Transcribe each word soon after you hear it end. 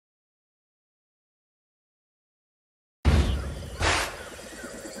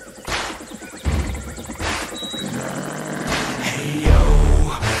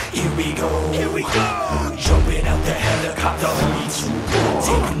we go. Jumping out the helicopter,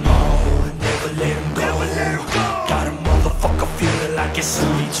 take 'em all, never let 'em go. Got a motherfucker feeling like it's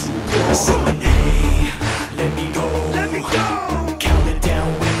me. Saying, hey, let me go. Count it down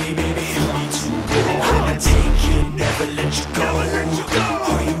with me, baby. I'ma take you, never let you go.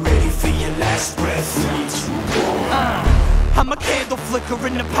 Are you ready for your last breath? I'm a candle flicker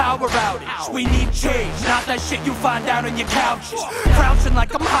in the power outage. We need change, not that shit you find out on your couches. Crouching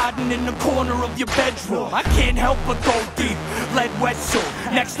like I'm hiding in the corner of your bedroom. I can't help but go deep, lead wetsuit,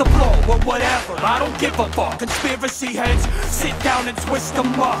 next to blow or whatever. I don't give a fuck. Conspiracy heads, sit down and twist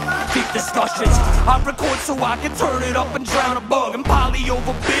them up. Deep discussions, I record so I can turn it up and drown a bug. And poly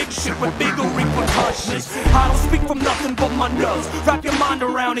over big shit with bigger repercussions. I don't speak from nothing but my nose. Wrap your mind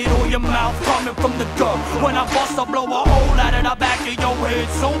around it or your mouth coming from the gut. When I bust, I blow a hole out of the back of your head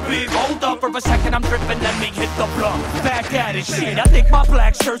so big. Hold up for a second, I'm dripping, let me hit the blunt. Back at it, shit, I think my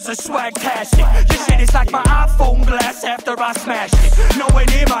black shirt's a swag-tastic. Your shit is like my iPhone glass after I smashed it. Nowhere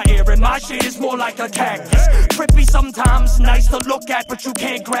near my ear, and my shit is more like a cactus. Trippy sometimes, nice to look at, but you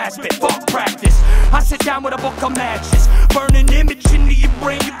can't grasp it. Fuck practice. I sit down with a book of matches, burn an image into your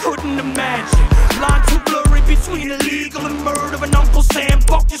brain you couldn't imagine. Line too blurry between illegal and murder. And Uncle Sam,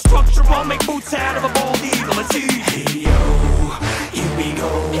 fuck your structure, I'll make boots out of a bald eagle. It's easy. Hey yo,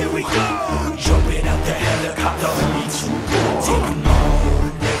 here we go. Jumping out the helicopter, take 'em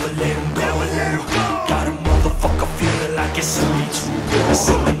all, never let 'em go. Got a motherfucker feeling like it's me.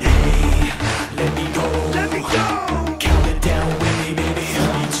 Saying, hey, let me go. Count it down with me, baby.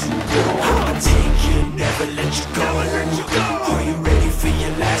 I'ma take you, never let you go. Are you ready for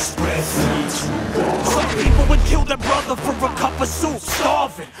your last breath? Some people would kill their brother for a cup of soup,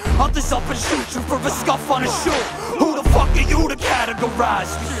 starving. Others up and shoot you for a scuff on a shoe. Who the fuck are you to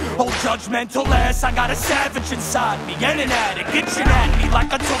categorize me? Oh, judgmental ass, I got a savage inside me. And an addict itching at me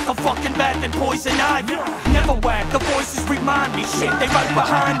like I took a fucking bath in poison ivy. Never whack, the voices remind me, shit, they right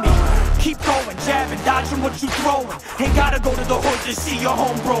behind me. Keep going, jabbing, dodging what you throwing. Ain't gotta go to the hood to see your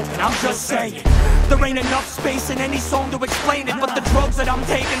home broken, I'm just saying. There ain't enough space in any song to explain it, but the drugs that I'm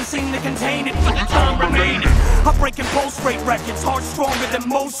taking seem to contain it for the time remaining. I'm breaking pulse rate records, heart stronger than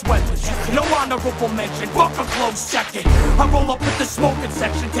most weapons. No honorable mention, fuck a close second. I roll up with the smoking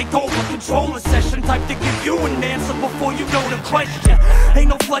section, take over, control a session. Type to give you an answer before you know the question. Ain't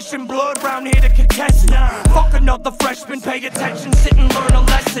no flesh and blood round here to contest. Fuck another freshman, pay attention, sit and learn a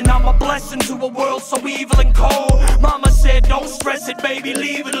lesson. I'm a blessing to a world so evil and cold. Mama said don't stress it, baby,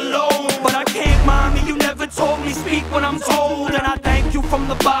 leave it alone. But I can't, mommy, you never told me speak when I'm told. And I thank you from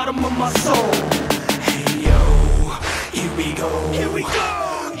the bottom of my soul. Hey yo, here we go.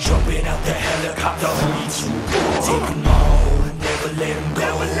 Jumping out the helicopter, take 'em all, never let 'em go.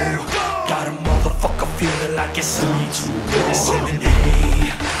 Got a motherfucker feeling like it's me. Saying,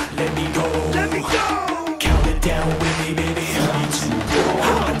 hey, let me go. Count it down with me, baby.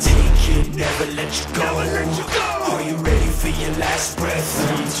 I'ma take you, never let you go. Are you ready for your last breath?